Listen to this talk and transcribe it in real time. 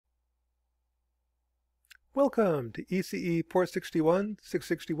Welcome to ECE Port 61,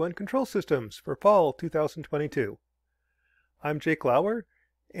 661 Control Systems for Fall 2022. I'm Jake Lauer,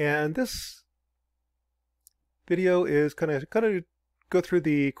 and this video is going to go through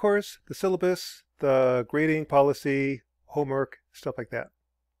the course, the syllabus, the grading policy, homework, stuff like that.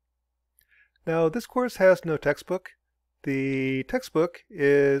 Now, this course has no textbook. The textbook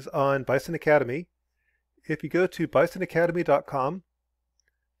is on Bison Academy. If you go to bisonacademy.com,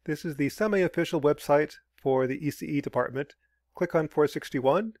 this is the semi-official website for the ECE department. Click on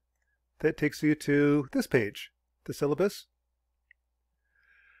 461. That takes you to this page, the syllabus.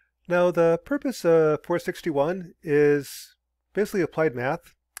 Now, the purpose of 461 is basically applied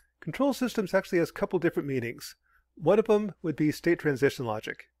math. Control systems actually has a couple different meanings. One of them would be state transition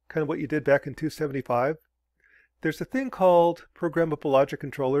logic, kind of what you did back in 275. There's a thing called programmable logic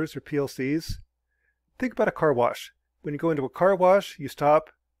controllers, or PLCs. Think about a car wash. When you go into a car wash, you stop.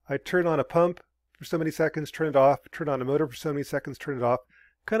 I turn on a pump for so many seconds, turn it off, turn on a motor for so many seconds, turn it off.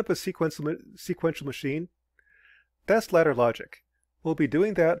 Kind of a sequential machine. That's ladder logic. We'll be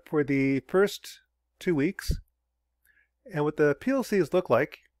doing that for the first 2 weeks. And what the PLCs look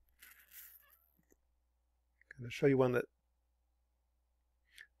like, I'm going to show you one that,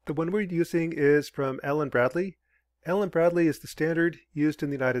 the one we're using is from Allen Bradley. Allen Bradley is the standard used in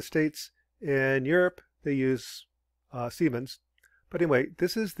the United States. In Europe, they use Siemens. But anyway,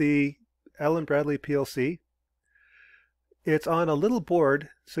 this is the Allen Bradley PLC. It's on a little board,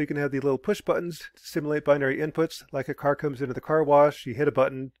 so you can have the little push buttons to simulate binary inputs. Like a car comes into the car wash, you hit a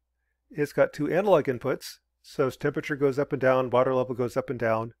button. It's got 2 analog inputs, so as temperature goes up and down, water level goes up and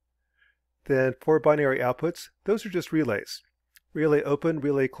down. Then 4 binary outputs. Those are just relays. Relay open,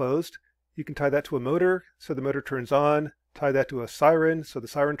 relay closed. You can tie that to a motor, so the motor turns on. Tie that to a siren, so the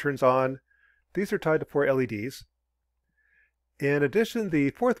siren turns on. These are tied to 4 LEDs. In addition, the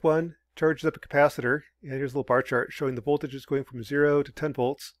fourth one charges up a capacitor, and here's a little bar chart showing the voltages going from 0 to 10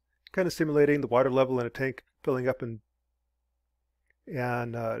 volts, kind of simulating the water level in a tank filling up and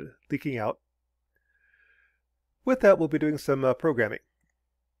leaking out. With that, we'll be doing some programming.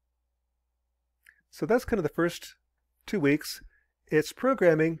 So that's kind of the first 2 weeks. It's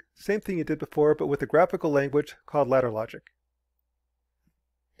programming, same thing you did before, but with a graphical language called ladder logic.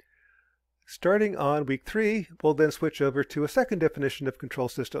 Starting on week 3, we'll then switch over to a second definition of control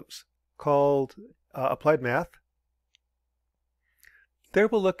systems called applied math. There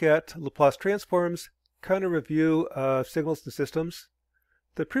we'll look at Laplace transforms, kind of review of signals and systems.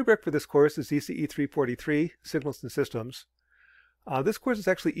 The prereq for this course is ECE 343, Signals and Systems. This course is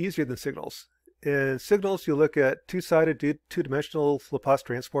actually easier than signals. In signals, you look at two-sided, two-dimensional Laplace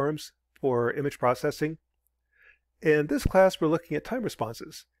transforms for image processing. In this class, we're looking at time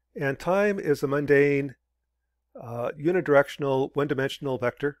responses. And time is a mundane, unidirectional, one-dimensional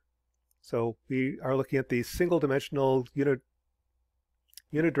vector. So we are looking at the single-dimensional,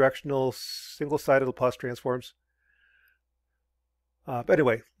 unidirectional, single-sided Laplace transforms. But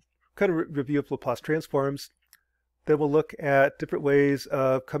anyway, kind of review of Laplace transforms. Then we'll look at different ways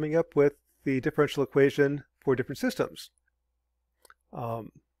of coming up with the differential equation for different systems.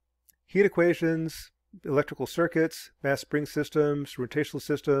 Heat equations, electrical circuits, mass spring systems, rotational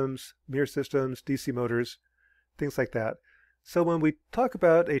systems, mirror systems, DC motors, things like that. So when we talk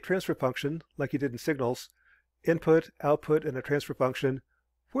about a transfer function, like you did in signals, input, output, and a transfer function,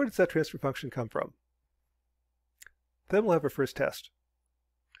 where does that transfer function come from? Then we'll have our first test.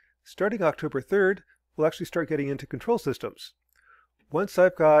 Starting October 3rd, we'll actually start getting into control systems. Once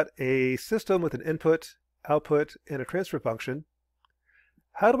I've got a system with an input, output, and a transfer function,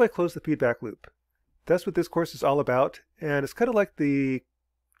 how do I close the feedback loop? That's what this course is all about, and it's kind of like the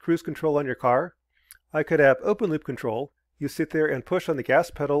cruise control on your car. I could have open loop control. You sit there and push on the gas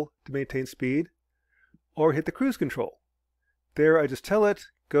pedal to maintain speed, or hit the cruise control. There I just tell it,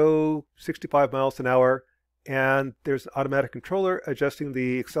 go 65 miles an hour, and there's an automatic controller adjusting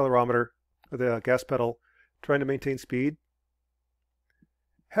the accelerometer, or the gas pedal, trying to maintain speed.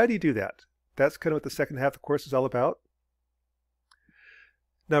 How do you do that? That's kind of what the second half of the course is all about.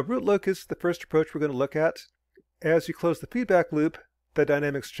 Now, root locus is the first approach we're going to look at. As you close the feedback loop, the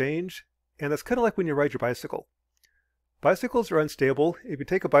dynamics change, and that's kind of like when you ride your bicycle. Bicycles are unstable. If you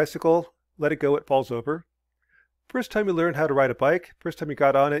take a bicycle, let it go, it falls over. First time you learn how to ride a bike, first time you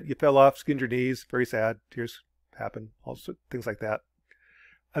got on it, you fell off, skinned your knees, very sad, tears happen, all sorts of things like that.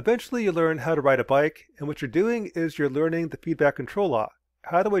 Eventually you learn how to ride a bike, and what you're doing is you're learning the feedback control law.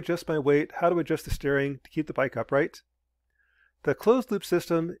 How do I adjust my weight? How do I adjust the steering to keep the bike upright? The closed loop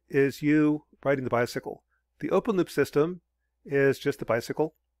system is you riding the bicycle. The open loop system is just the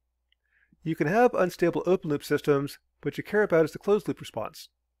bicycle. You can have unstable open loop systems, what you care about is the closed loop response.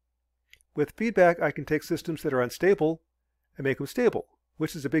 With feedback, I can take systems that are unstable and make them stable,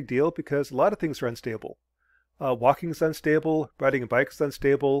 which is a big deal because a lot of things are unstable. Walking is unstable, riding a bike is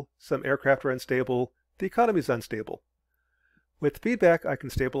unstable, some aircraft are unstable, the economy is unstable. With feedback, I can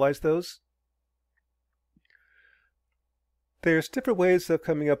stabilize those. There's different ways of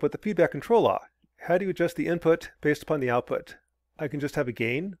coming up with the feedback control law. How do you adjust the input based upon the output? I can just have a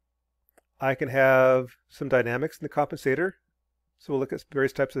gain. I can have some dynamics in the compensator. So we'll look at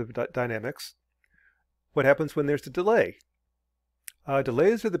various types of dynamics. What happens when there's a delay?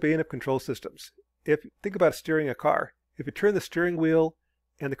 Delays are the bane of control systems. Think about steering a car. If you turn the steering wheel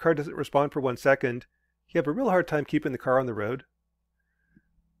and the car doesn't respond for 1 second, you have a real hard time keeping the car on the road.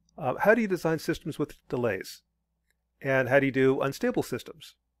 How do you design systems with delays? And how do you do unstable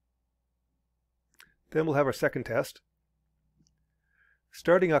systems? Then we'll have our second test.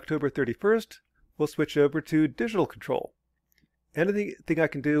 Starting October 31st, we'll switch over to digital control. Anything I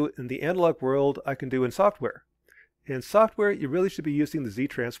can do in the analog world, I can do in software. In software, you really should be using the Z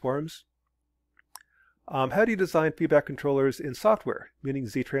transforms. How do you design feedback controllers in software, meaning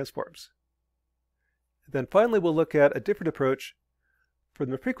Z transforms? Then finally, we'll look at a different approach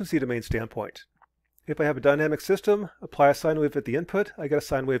from the frequency domain standpoint. If I have a dynamic system, apply a sine wave at the input, I get a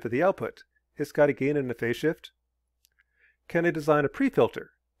sine wave at the output. It's got a gain and a phase shift. Can I design a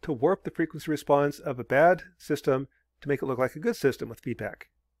pre-filter to warp the frequency response of a bad system to make it look like a good system with feedback?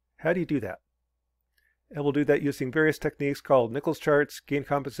 How do you do that? And we'll do that using various techniques called Nichols charts, gain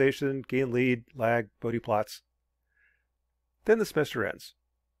compensation, gain lead, lag, Bode plots. Then the semester ends.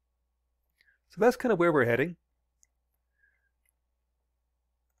 So that's kind of where we're heading.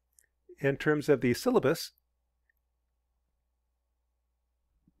 In terms of the syllabus,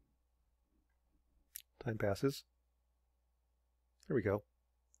 time passes. There we go.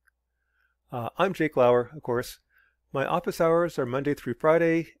 I'm Jake Lauer, of course. My office hours are Monday through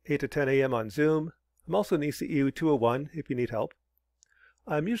Friday, 8 to 10 a.m. on Zoom. I'm also in ECE 201 if you need help.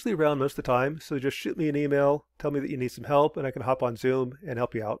 I'm usually around most of the time, so just shoot me an email, tell me that you need some help, and I can hop on Zoom and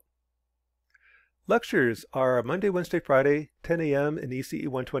help you out. Lectures are Monday, Wednesday, Friday, 10 a.m. in ECE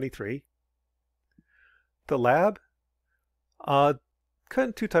 123. The lab, kind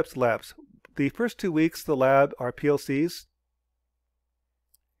of two types of labs. The first 2 weeks, the lab are PLCs,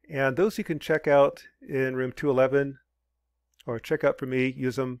 and those you can check out in room 211, or check out for me,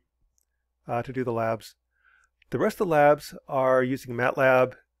 use them to do the labs. The rest of the labs are using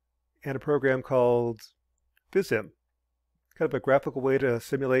MATLAB and a program called PhysSim, kind of a graphical way to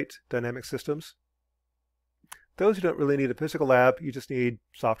simulate dynamic systems. Those you don't really need a physical lab, you just need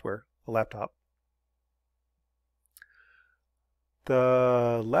software, a laptop.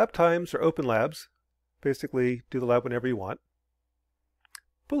 The lab times are open labs. Basically, do the lab whenever you want.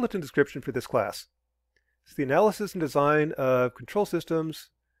 Bulletin description for this class. It's the analysis and design of control systems,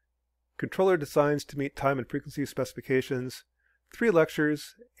 controller designs to meet time and frequency specifications, 3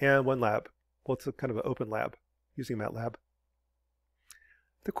 lectures, and 1 lab. Well, it's a kind of an open lab using MATLAB.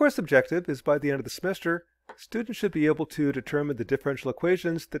 The course objective is by the end of the semester, students should be able to determine the differential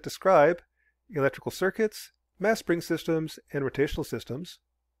equations that describe electrical circuits, mass spring systems, and rotational systems,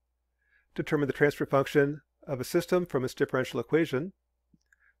 determine the transfer function of a system from its differential equation,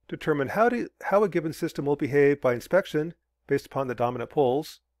 determine how a given system will behave by inspection based upon the dominant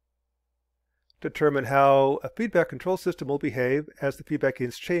poles, determine how a feedback control system will behave as the feedback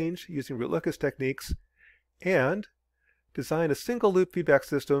gains change using Root-Lucas techniques, and design a single loop feedback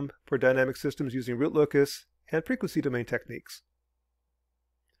system for dynamic systems using Root-Lucas and frequency domain techniques.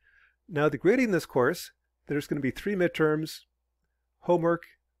 Now, the grading in this course, there's going to be 3 midterms, homework,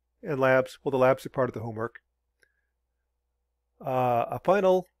 and labs. Well, the labs are part of the homework. A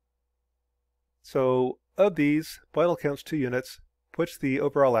final. So of these, final counts 2 units, puts the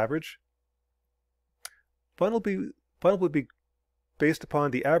overall average. Final would be based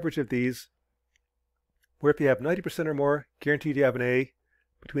upon the average of these, where if you have 90% or more, guaranteed you have an A,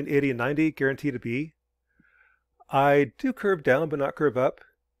 between 80 and 90, guaranteed a B. I do curve down but not curve up,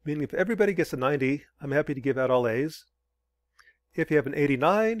 meaning if everybody gets a 90, I'm happy to give out all A's. If you have an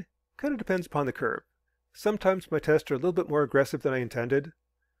 89, kind of depends upon the curve. Sometimes my tests are a little bit more aggressive than I intended.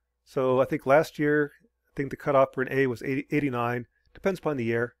 So I think last year, the cutoff for an A was 89, depends upon the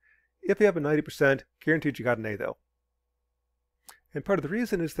year. If you have a 90%, guaranteed you got an A though. And part of the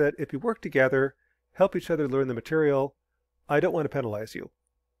reason is that if you work together, help each other learn the material, I don't want to penalize you.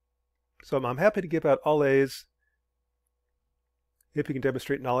 So I'm happy to give out all A's if you can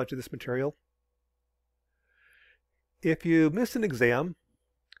demonstrate knowledge of this material. If you miss an exam,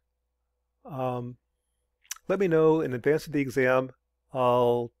 let me know in advance of the exam.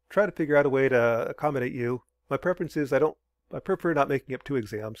 I'll try to figure out a way to accommodate you. My preference is I prefer not making up 2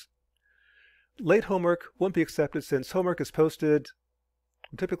 exams. Late homework won't be accepted since homework is posted.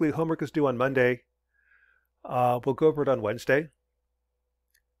 Typically homework is due on Monday. We'll go over it on Wednesday.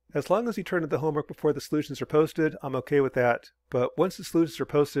 As long as you turn in the homework before the solutions are posted, I'm okay with that. But once the solutions are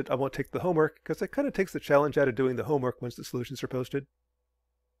posted, I won't take the homework because it kind of takes the challenge out of doing the homework once the solutions are posted.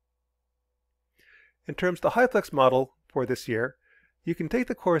 In terms of the HighFlex model for this year, you can take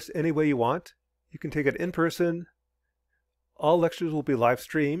the course any way you want. You can take it in person. All lectures will be live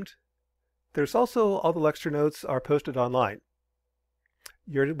streamed. There's also all the lecture notes are posted online.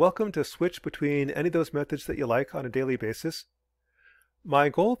 You're welcome to switch between any of those methods that you like on a daily basis. My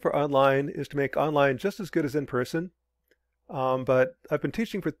goal for online is to make online just as good as in person, but I've been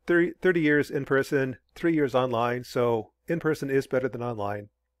teaching for 30 years in person, 3 years online, so in person is better than online.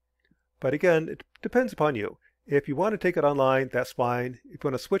 But again, it depends upon you. If you want to take it online, that's fine. If you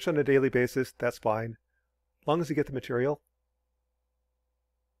want to switch on a daily basis, that's fine, as long as you get the material.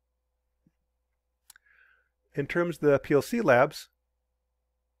 In terms of the PLC labs,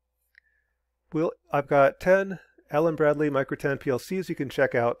 I've got 10 Allen Bradley Micro 10 PLCs you can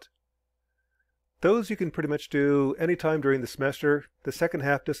check out. Those you can pretty much do anytime during the semester. The second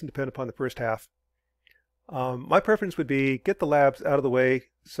half doesn't depend upon the first half. My preference would be get the labs out of the way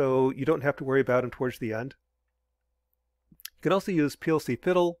so you don't have to worry about them towards the end. You can also use PLC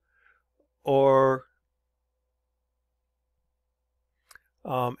Fiddle or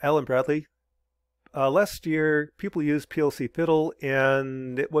Allen Bradley. Last year, people used PLC Fiddle,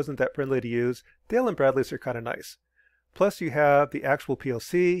 and it wasn't that friendly to use. The Allen Bradleys are kind of nice. Plus, you have the actual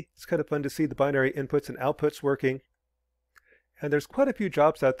PLC. It's kind of fun to see the binary inputs and outputs working. And there's quite a few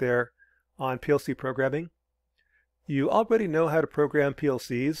jobs out there on PLC programming. You already know how to program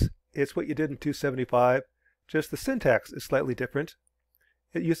PLCs. It's what you did in 275, just the syntax is slightly different.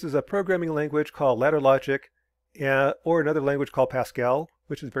 It uses a programming language called ladder logic, or another language called Pascal,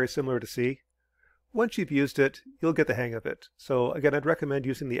 which is very similar to C. Once you've used it, you'll get the hang of it. So again, I'd recommend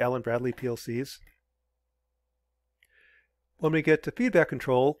using the Allen Bradley PLCs. When we get to feedback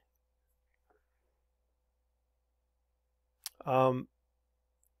control, to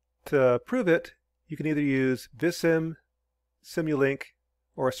prove it, you can either use VisSim, Simulink,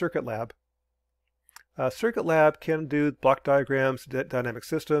 or a Circuit Lab. Circuit Lab can do block diagrams, dynamic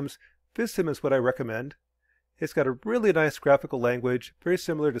systems. VisSim is what I recommend. It's got a really nice graphical language, very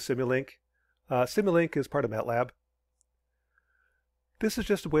similar to Simulink. Simulink is part of MATLAB. This is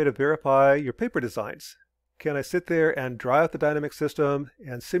just a way to verify your paper designs. Can I sit there and draw out the dynamic system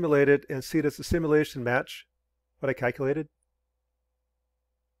and simulate it and see does the simulation match what I calculated?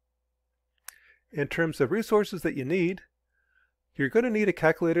 In terms of resources that you need, you're going to need a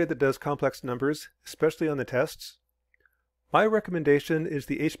calculator that does complex numbers, especially on the tests. My recommendation is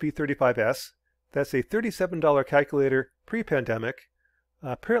the HP35S. That's a $37 calculator pre-pandemic.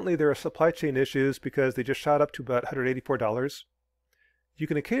 Apparently there are supply chain issues because they just shot up to about $184. You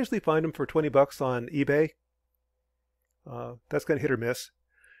can occasionally find them for 20 bucks on eBay. That's kind of hit or miss.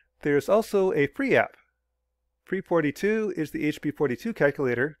 There's also a free app. Fa22 is the HP42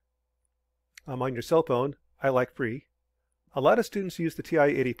 calculator on your cell phone. I like free. A lot of students use the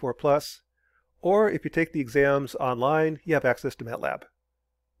TI-84 Plus, or if you take the exams online, you have access to MATLAB.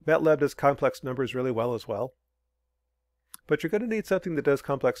 MATLAB does complex numbers really well as well. But you're going to need something that does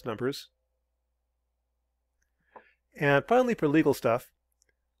complex numbers. And finally, for legal stuff,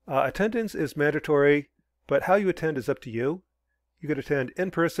 attendance is mandatory, but how you attend is up to you. You could attend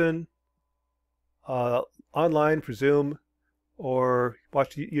in person, online for Zoom, or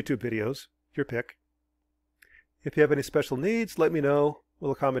watch YouTube videos, your pick. If you have any special needs, let me know.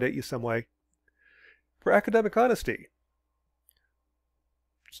 We'll accommodate you some way. For academic honesty,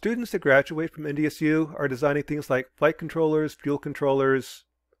 students that graduate from NDSU are designing things like flight controllers, fuel controllers,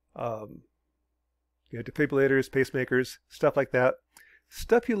 defibrillators, pacemakers, stuff like that.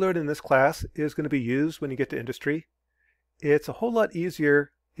 Stuff you learn in this class is going to be used when you get to industry. It's a whole lot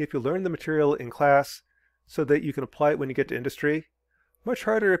easier if you learn the material in class so that you can apply it when you get to industry. Much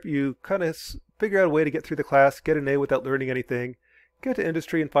harder if you kind of figure out a way to get through the class, get an A without learning anything, get to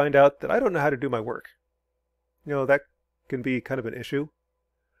industry and find out that I don't know how to do my work. That can be kind of an issue.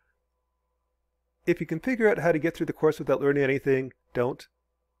 If you can figure out how to get through the course without learning anything, don't.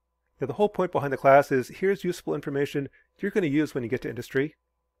 The whole point behind the class is here's useful information you're going to use when you get to industry.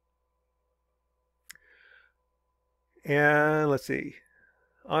 And let's see.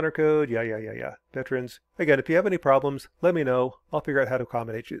 Honor code, yeah. Veterans. Again, if you have any problems, let me know. I'll figure out how to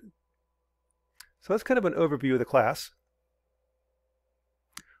accommodate you. So that's kind of an overview of the class.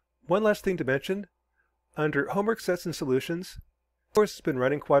 One last thing to mention. Under homework sets and solutions, the course has been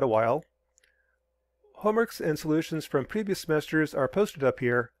running quite a while. Homeworks and solutions from previous semesters are posted up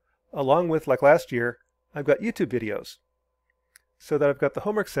here, along with, like last year, I've got YouTube videos. So that I've got the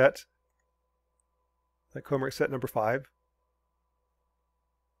homework set, like homework set number 5.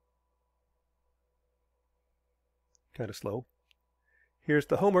 Kind of slow. Here's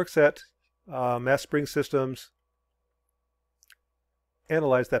the homework set, mass spring systems.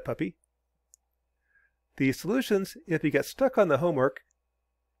 Analyze that puppy. The solutions, if you get stuck on the homework,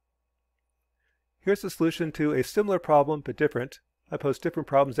 here's the solution to a similar problem but different. I post different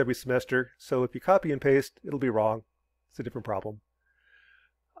problems every semester, so if you copy and paste, it'll be wrong. It's a different problem.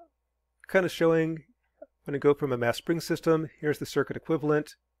 Kind of showing when I go from a mass spring system, here's the circuit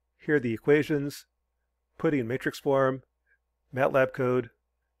equivalent, here are the equations, putting in matrix form, MATLAB code.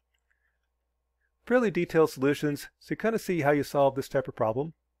 Fairly detailed solutions, so you kind of see how you solve this type of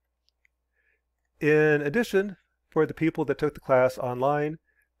problem. In addition, for the people that took the class online,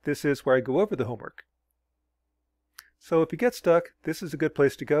 this is where I go over the homework. So if you get stuck, this is a good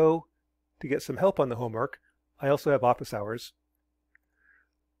place to go to get some help on the homework. I also have office hours.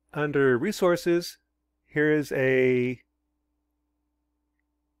 Under resources, here is different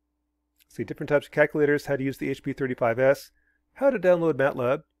types of calculators, how to use the HP35S, how to download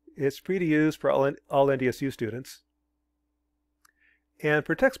MATLAB. It's free to use for all NDSU students. And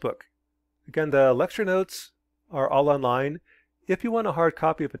for textbook, again, the lecture notes are all online. If you want a hard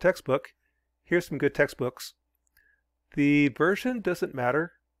copy of a textbook, here's some good textbooks. The version doesn't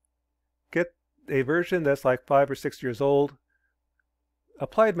matter. Get a version that's like 5 or 6 years old.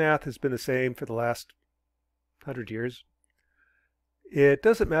 Applied math has been the same for the last 100 years. It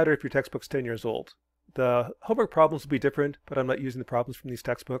doesn't matter if your textbook's 10 years old. The homework problems will be different, but I'm not using the problems from these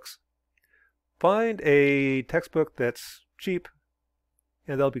textbooks. Find a textbook that's cheap,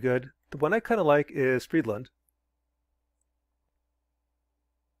 and that'll be good. The one I kind of like is Friedland.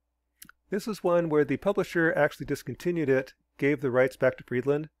 This is one where the publisher actually discontinued it, gave the rights back to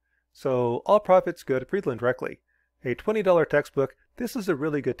Friedland, so all profits go to Friedland directly. A $20 textbook, this is a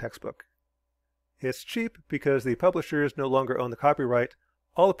really good textbook. It's cheap because the publishers no longer own the copyright.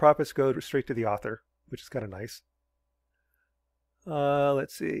 All the profits go straight to the author, which is kind of nice.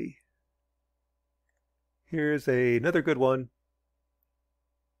 Let's see. Here's another good one.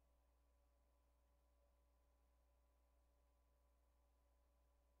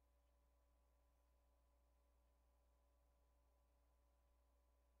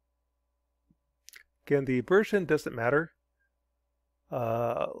 Again, the version doesn't matter.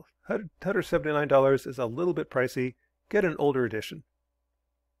 $179 is a little bit pricey. Get an older edition.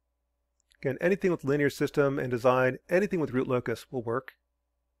 Again, anything with linear system and design, anything with root locus will work.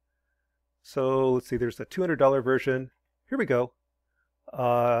 So let's see, there's a $200 version. Here we go.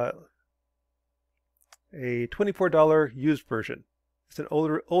 A $24 used version. It's an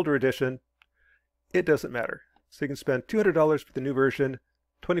older edition. It doesn't matter. So you can spend $200 for the new version,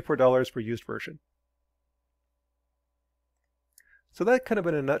 $24 for used version. So that kind of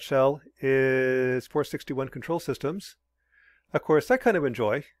in a nutshell is 461 control systems. Of course, I kind of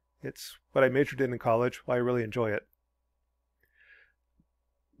enjoy. It's what I majored in college, why I really enjoy it.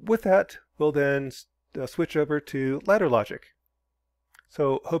 With that, we'll then switch over to ladder logic.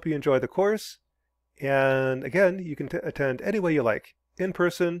 So hope you enjoy the course. And again, you can attend any way you like. In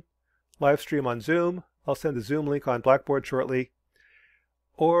person, live stream on Zoom. I'll send the Zoom link on Blackboard shortly.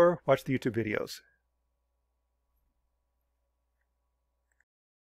 Or watch the YouTube videos.